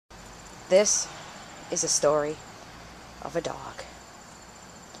This is a story of a dog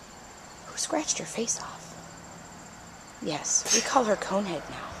who scratched her face off. Yes, we call her Conehead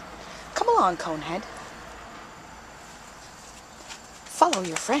now. Come along, Conehead. Follow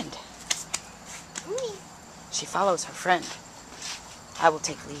your friend. She follows her friend. I will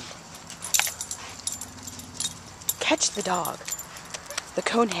take lead. Catch the dog, the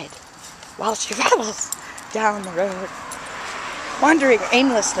Conehead, while she rattles down the road, wandering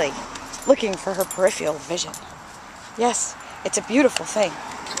aimlessly, looking for her peripheral vision. Yes, it's a beautiful thing.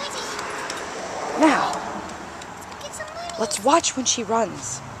 Now, let's watch when she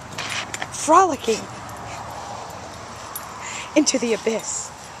runs, frolicking into the abyss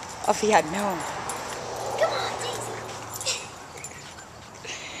of the unknown. Come on, Daisy.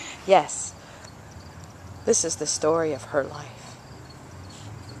 Yes, this is the story of her life.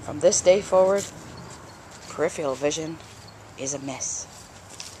 From this day forward, peripheral vision is a miss,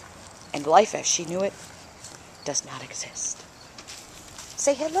 and life as she knew it does not exist.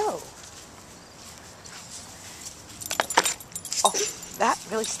 Say hello. Oh, that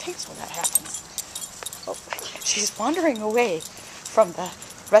really stinks when that happens. Oh, she's wandering away from the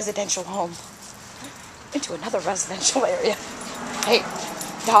residential home into another residential area. Hey,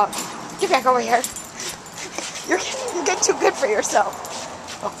 dog, get back over here. You're getting too good for yourself.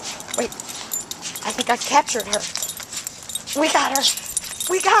 Oh, wait. I think I've captured her. We got her.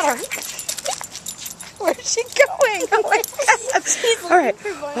 We got her. Where's she going? Oh my God. All right.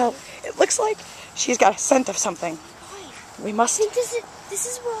 Well, it looks like she's got a scent of something. We must.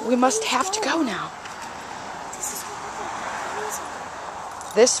 We must have to go now.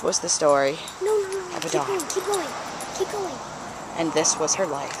 This was the story of a dog. Keep going. And this was her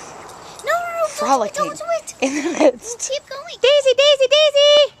life. No, frolicking don't do it. in the midst. Keep going. Daisy!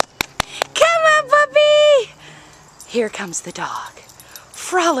 Come on, puppy! Here comes the dog,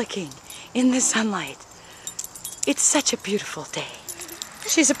 frolicking in the sunlight. It's such a beautiful day.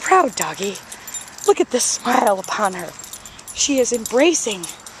 She's a proud doggie. Look at the smile upon her. She is embracing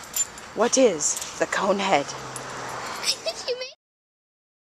what is the Conehead.